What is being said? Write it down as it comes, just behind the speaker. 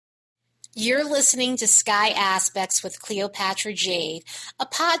You're listening to Sky Aspects with Cleopatra Jade, a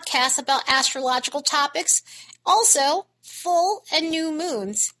podcast about astrological topics, also full and new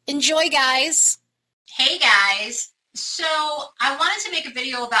moons. Enjoy, guys. Hey guys, so I wanted to make a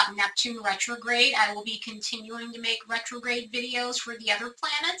video about Neptune retrograde. I will be continuing to make retrograde videos for the other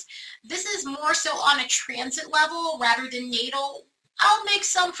planets. This is more so on a transit level rather than natal. I'll make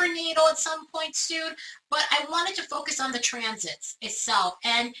some for natal at some point soon, but I wanted to focus on the transits itself.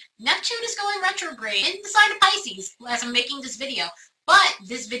 And Neptune is going retrograde in the sign of Pisces as I'm making this video. But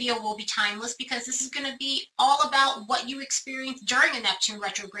this video will be timeless because this is going to be all about what you experience during a Neptune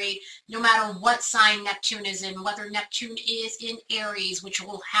retrograde, no matter what sign Neptune is in, whether Neptune is in Aries, which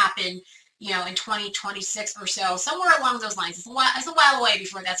will happen, in 2026 or so, somewhere along those lines. It's a while away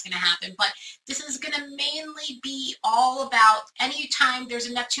before that's going to happen, but this is going to mainly be all about any time there's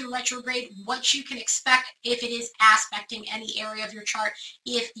a Neptune retrograde, what you can expect if it is aspecting any area of your chart,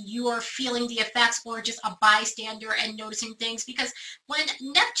 if you are feeling the effects or just a bystander and noticing things. Because when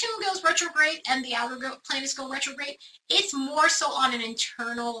Neptune goes retrograde and the outer planets go retrograde, it's more so on an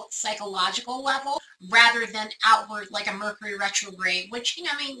internal psychological level rather than outward like a Mercury retrograde, which,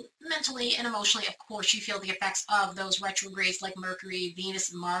 mentally and emotionally, of course, you feel the effects of those retrogrades like Mercury,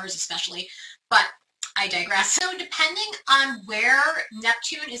 Venus, and Mars especially. But I digress. So depending on where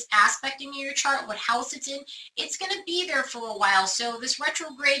Neptune is aspecting in your chart, what house it's in, it's going to be there for a while. So this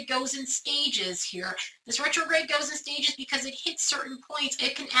retrograde goes in stages here. This retrograde goes in stages because it hits certain points.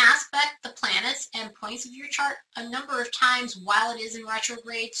 It can aspect the planets and points of your chart a number of times while it is in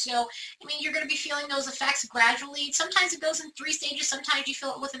retrograde. So, you're going to be feeling those effects gradually. Sometimes it goes in 3 stages. Sometimes you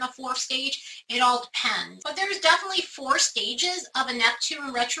feel it within a 4th stage. It all depends. But there's definitely 4 stages of a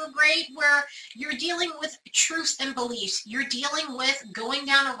Neptune retrograde where you're dealing with truths and beliefs. You're dealing with going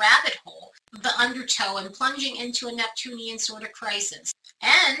down a rabbit hole, the undertow, and plunging into a Neptunian sort of crisis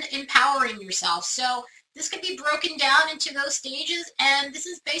and empowering yourself. So this could be broken down into those stages, and this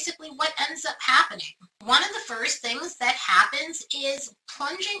is basically what ends up happening. One of the first things that happens is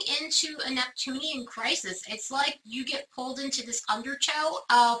plunging into a Neptunian crisis. It's like you get pulled into this undertow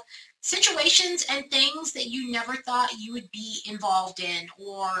of situations and things that you never thought you would be involved in,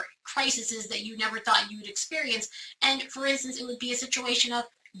 or crises that you never thought you would experience. And for instance, it would be a situation of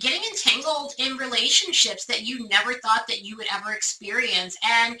getting entangled in relationships that you never thought that you would ever experience.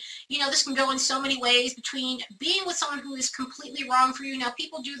 And, this can go in so many ways, between being with someone who is completely wrong for you. Now,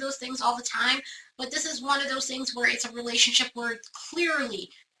 people do those things all the time, but this is one of those things where it's a relationship where clearly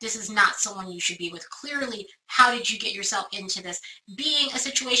this is not someone you should be with. Clearly, how did you get yourself into this? Being a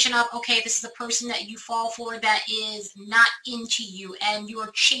situation of, okay, this is a person that you fall for that is not into you, and you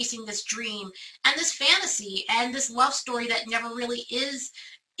are chasing this dream and this fantasy and this love story that never really is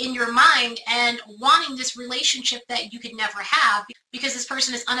in your mind, and wanting this relationship that you could never have because this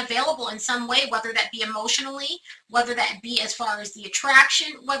person is unavailable in some way, whether that be emotionally, whether that be as far as the attraction,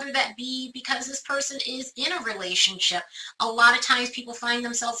 whether that be because this person is in a relationship. A lot of times people find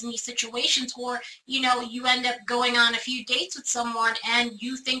themselves in these situations, or, you end up going on a few dates with someone and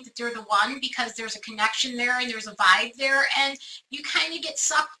you think that they're the one because there's a connection there and there's a vibe there, and you kind of get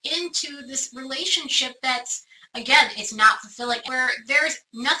sucked into this relationship that's, again, it's not fulfilling, where there's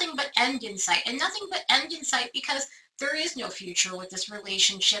nothing but end in sight. And nothing but end in sight because there is no future with this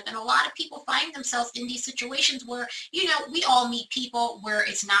relationship. And a lot of people find themselves in these situations where, we all meet people where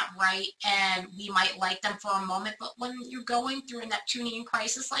it's not right and we might like them for a moment. But when you're going through a Neptunian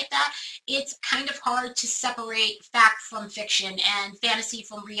crisis like that, it's kind of hard to separate fact from fiction and fantasy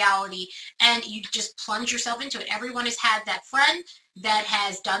from reality. And you just plunge yourself into it. Everyone has had that friend that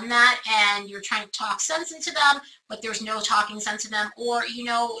has done that, and you're trying to talk sense into them, but there's no talking sense to them. Or,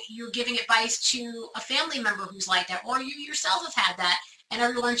 you're giving advice to a family member who's like that, or you yourself have had that, and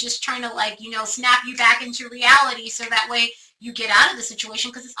everyone's just trying to snap you back into reality so that way you get out of the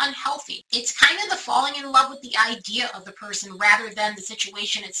situation, because it's unhealthy. It's kind of the falling in love with the idea of the person rather than the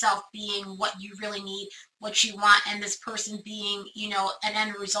situation itself being what you really need, what you want, and this person being, an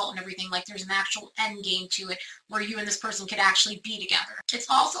end result and everything. Like there's an actual end game to it where you and this person could actually be together. It's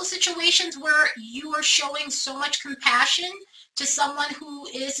also situations where you are showing so much compassion to someone who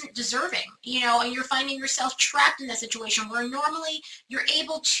isn't deserving, and you're finding yourself trapped in that situation where normally you're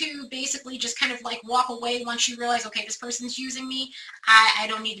able to basically just kind of walk away once you realize, okay, this person's using me. I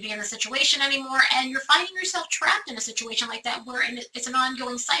don't need to be in this situation anymore. And you're finding yourself trapped in a situation like that where it's an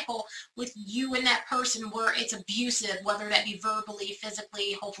ongoing cycle with you and that person where it's abusive, whether that be verbally,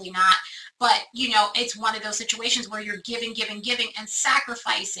 physically, hopefully not. But, it's one of those situations where you're giving, giving, giving, and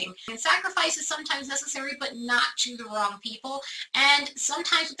sacrificing. And sacrifice is sometimes necessary, but not to the wrong people. And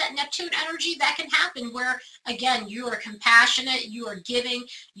sometimes with that Neptune energy, that can happen where, again, you are compassionate, you are giving,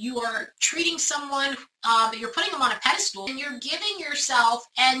 you are treating someone, you're putting them on a pedestal, and you're giving yourself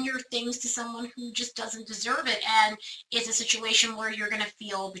and your things to someone who just doesn't deserve it. And it's a situation where you're going to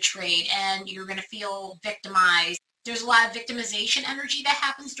feel betrayed and you're going to feel victimized. There's a lot of victimization energy that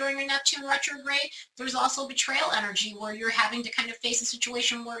happens during a Neptune retrograde. There's also betrayal energy where you're having to kind of face a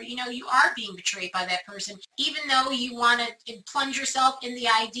situation where, you are being betrayed by that person. Even though you want to plunge yourself in the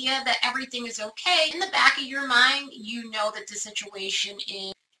idea that everything is okay, in the back of your mind, you know that the situation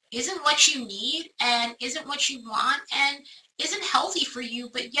isn't what you need and isn't what you want and isn't healthy for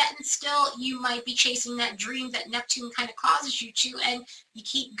you, but yet and still you might be chasing that dream that Neptune kind of causes you to, and you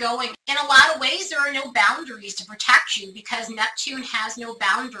keep going. In a lot of ways, there are no boundaries to protect you because Neptune has no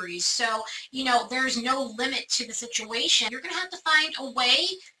boundaries. So, there's no limit to the situation. You're going to have to find a way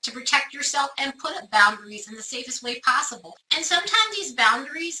to protect yourself and put up boundaries in the safest way possible. And sometimes these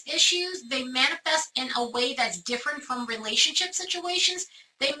boundaries issues, they manifest in a way that's different from relationship situations.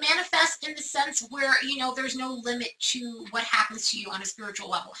 They manifest in the sense where, there's no limit to what happens to you on a spiritual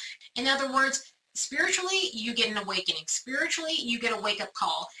level. In other words, spiritually, you get an awakening. Spiritually, you get a wake-up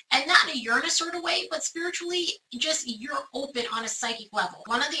call. And not in a Uranus sort of way, but spiritually, just you're open on a psychic level.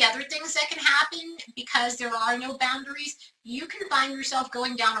 One of the other things that can happen, because there are no boundaries, you can find yourself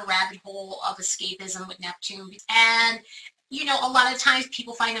going down a rabbit hole of escapism with Neptune. And a lot of times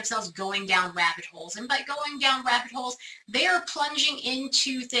people find themselves going down rabbit holes. And by going down rabbit holes, they are plunging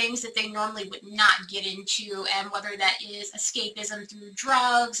into things that they normally would not get into. And whether that is escapism through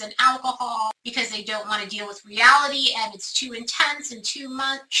drugs and alcohol, because they don't want to deal with reality and it's too intense and too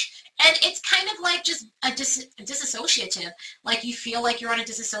much. And it's kind of like just a disassociative. Like you feel like you're on a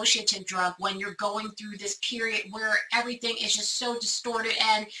disassociative drug when you're going through this period where everything is just so distorted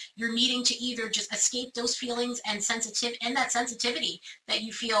and you're needing to either just escape those feelings and that sensitivity that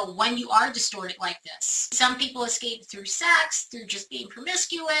you feel when you are distorted like this. Some people escape through sex, through just being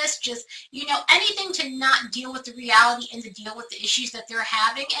promiscuous, just, anything to not deal with the reality and to deal with the issues that they're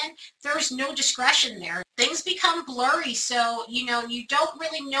having. And there's no discretion there. Things become blurry. So, you don't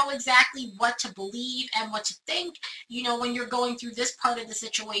really know exactly what to believe and what to think, when you're going through this part of the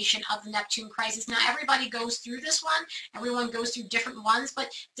situation of the Neptune crisis. Now, everybody goes through this one. Everyone goes through different ones, but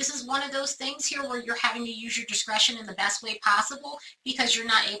this is one of those things here where you're having to use your discretion in the best way possible because you're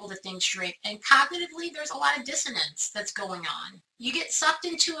not able to think straight. And cognitively, there's a lot of dissonance that's going on. You get sucked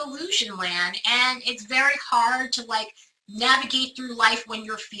into illusion land, and it's very hard to navigate through life when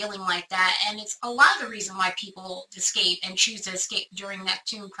you're feeling like that. And it's a lot of the reason why people escape and choose to escape during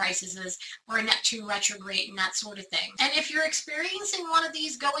Neptune crises or a Neptune retrograde and that sort of thing. And if you're experiencing one of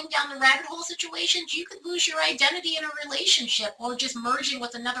these going down the rabbit hole situations, you could lose your identity in a relationship or just merging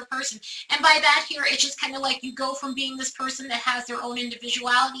with another person. And by that here, it's just kind of like you go from being this person that has their own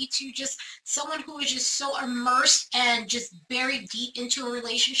individuality to just someone who is just so immersed and just buried deep into a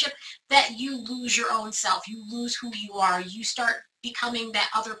relationship that you lose your own self. You lose who you are. You start becoming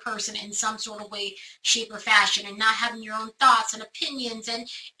that other person in some sort of way, shape, or fashion, and not having your own thoughts and opinions. And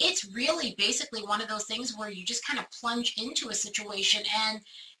it's really basically one of those things where you just kind of plunge into a situation and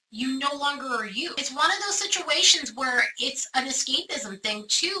you no longer are you. It's one of those situations where it's an escapism thing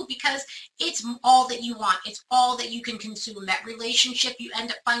too, because it's all that you want. It's all that you can consume. That relationship, you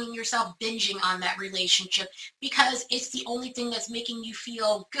end up finding yourself binging on that relationship because it's the only thing that's making you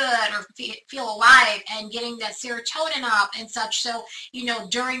feel good or feel alive and getting that serotonin up and such. So,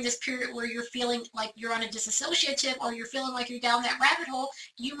 during this period where you're feeling like you're on a disassociative or you're feeling like you're down that rabbit hole,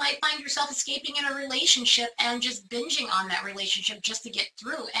 you might find yourself escaping in a relationship and just binging on that relationship just to get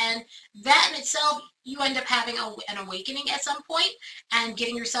through. And that in itself, you end up having an awakening at some point and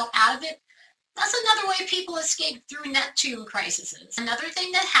getting yourself out of it. That's another way people escape through Neptune crises. Another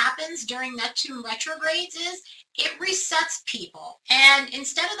thing that happens during Neptune retrogrades is it resets people. And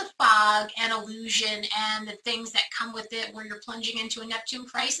instead of the fog and illusion and the things that come with it where you're plunging into a Neptune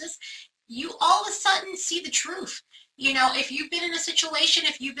crisis, you all of a sudden see the truth. If you've been in a situation,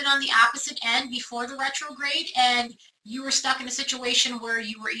 if you've been on the opposite end before the retrograde and you were stuck in a situation where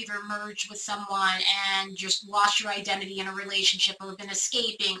you were either merged with someone and just lost your identity in a relationship or been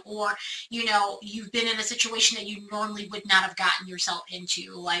escaping, or, you've been in a situation that you normally would not have gotten yourself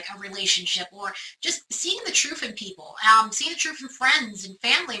into, like a relationship, or just seeing the truth in people, seeing the truth in friends and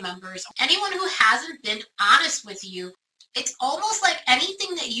family members, anyone who hasn't been honest with you It's almost like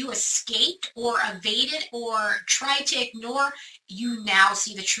anything that you escaped or evaded or tried to ignore, you now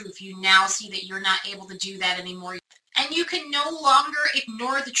see the truth. You now see that you're not able to do that anymore. And you can no longer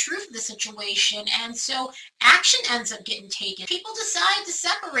ignore the truth of the situation. And so action ends up getting taken. People decide to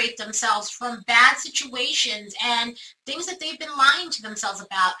separate themselves from bad situations and things that they've been lying to themselves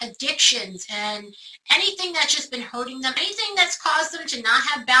about, addictions and anything that's just been hurting them, anything that's caused them to not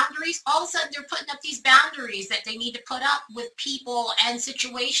have boundaries. All of a sudden they're putting up these boundaries that they need to put up with people and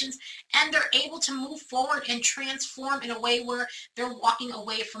situations, and they're able to move forward and transform in a way where they're walking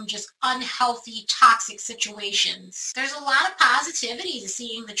away from just unhealthy, toxic situations. There's a lot of positivity to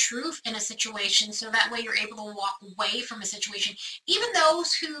seeing the truth in a situation, so that way you're able to walk away from a situation. Even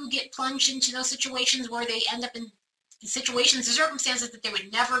those who get plunged into those situations where they end up in situations or circumstances that they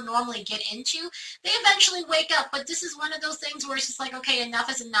would never normally get into, they eventually wake up. But this is one of those things where it's just like, okay,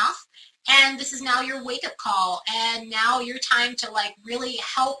 enough is enough. And this is now your wake-up call, and now your time to like really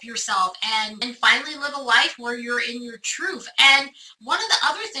help yourself and finally live a life where you're in your truth. And one of the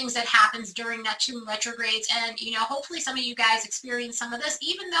other things that happens during Neptune retrogrades, and hopefully some of you guys experience some of this,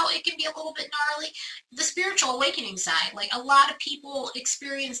 even though it can be a little bit gnarly, the spiritual awakening side. Like, a lot of people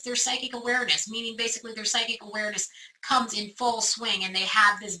experience their psychic awareness, meaning basically their psychic awareness comes in full swing, and they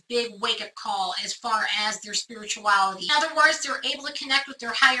have this big wake-up call as far as their spirituality. In other words, they're able to connect with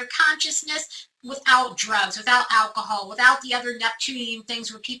their higher consciousness without drugs, without alcohol, without the other Neptunian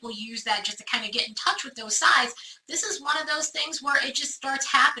things where people use that just to kind of get in touch with those sides. This is one of those things where it just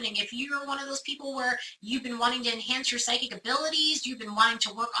starts happening. If you're one of those people where you've been wanting to enhance your psychic abilities, you've been wanting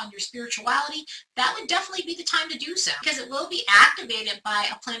to work on your spirituality, that would definitely be the time to do so, because it will be activated by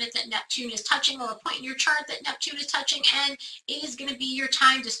a planet that Neptune is touching, or a point in your chart that Neptune is touching, and it is going to be your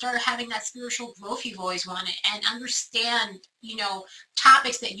time to start having that spiritual growth you've always wanted and understand,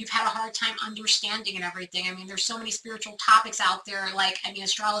 topics that you've had a hard time understanding and everything. I mean, there's so many spiritual topics out there, like,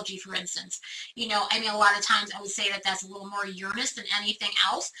 astrology, for instance. A lot of times I would say that that's a little more Uranus than anything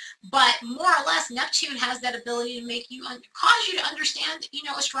else, but more or less Neptune has that ability to make you, cause you to understand,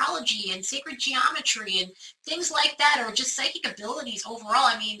 astrology and sacred geometry and things like that, or just psychic abilities overall.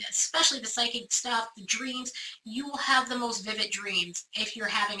 I mean, especially the psychic stuff, the dreams. You will have the most vivid dreams if you're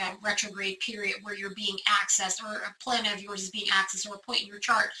having a retrograde period where you're being accessed, or a planet of yours is being accessed, or a point in your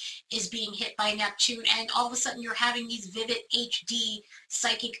chart is being hit by Neptune, and all of a sudden you're having these vivid HD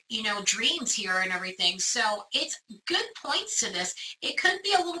psychic, dreams here and everything. So it's good points to this. It could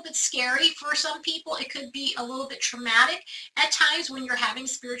be a little bit scary for some people. It could be a little bit traumatic at times when you're having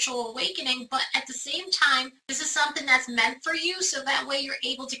spiritual awakening, but at the same time, this is something that's meant for you, so that way you're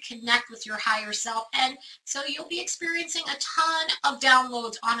able to connect with your higher self, and so you'll be experiencing a ton of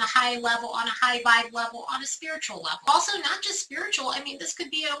downloads on a high level, on a high vibe level, on a spiritual level. Also, not just spiritual, I mean, this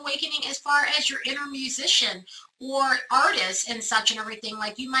could be an awakening as far as your inner musician or artists and such and everything.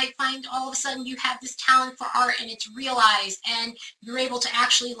 Like, you might find all of a sudden you have this talent for art and it's realized, and you're able to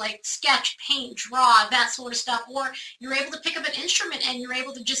actually like sketch, paint, draw, that sort of stuff, or you're able to pick up an instrument and you're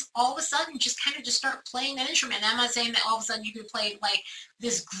able to just all of a sudden just kind of just start playing that instrument. And I'm not saying that all of a sudden you could play like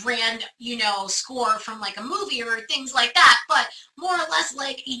this grand, score from like a movie or things like that, but more or less,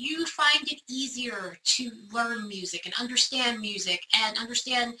 like, you find it easier to learn music and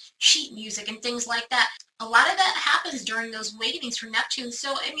understand sheet music and things like that. A lot of that happens during those awakenings for Neptune.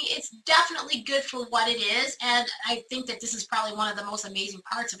 So, I mean, it's definitely good for what it is. And I think that this is probably one of the most amazing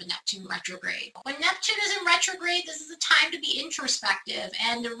parts of a Neptune retrograde. When Neptune is in retrograde, this is a time to be introspective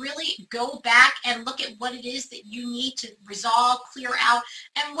and to really go back and look at what it is that you need to resolve, clear out,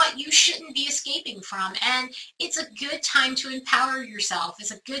 and what you shouldn't be escaping from. And it's a good time to empower yourself.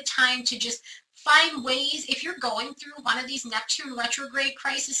 It's a good time to just find ways. If you're going through one of these Neptune retrograde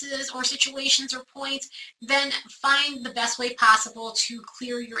crises or situations or points, then find the best way possible to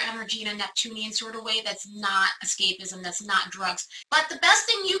clear your energy in a Neptunian sort of way that's not escapism, that's not drugs. But the best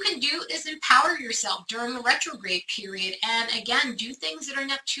thing you can do is empower yourself during the retrograde period. And again, do things that are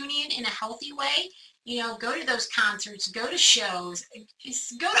Neptunian in a healthy way. Go to those concerts, go to shows,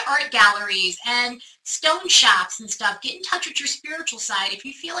 go to art galleries and stone shops and stuff. Get in touch with your spiritual side. If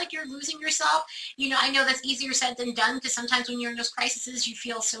you feel like you're losing yourself, I know that's easier said than done, because sometimes when you're in those crises, you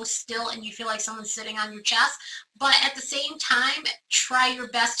feel so still and you feel like someone's sitting on your chest. But at the same time, try your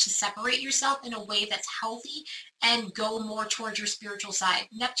best to separate yourself in a way that's healthy and go more towards your spiritual side.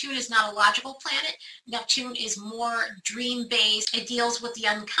 Neptune is not a logical planet. Neptune is more dream-based. It deals with the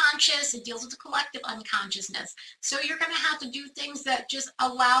unconscious. It deals with the collective unconsciousness. So you're going to have to do things that just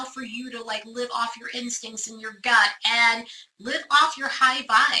allow for you to like live off your instincts and your gut and live off your high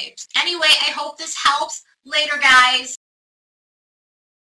vibes. Anyway, I hope this helps. Later, guys.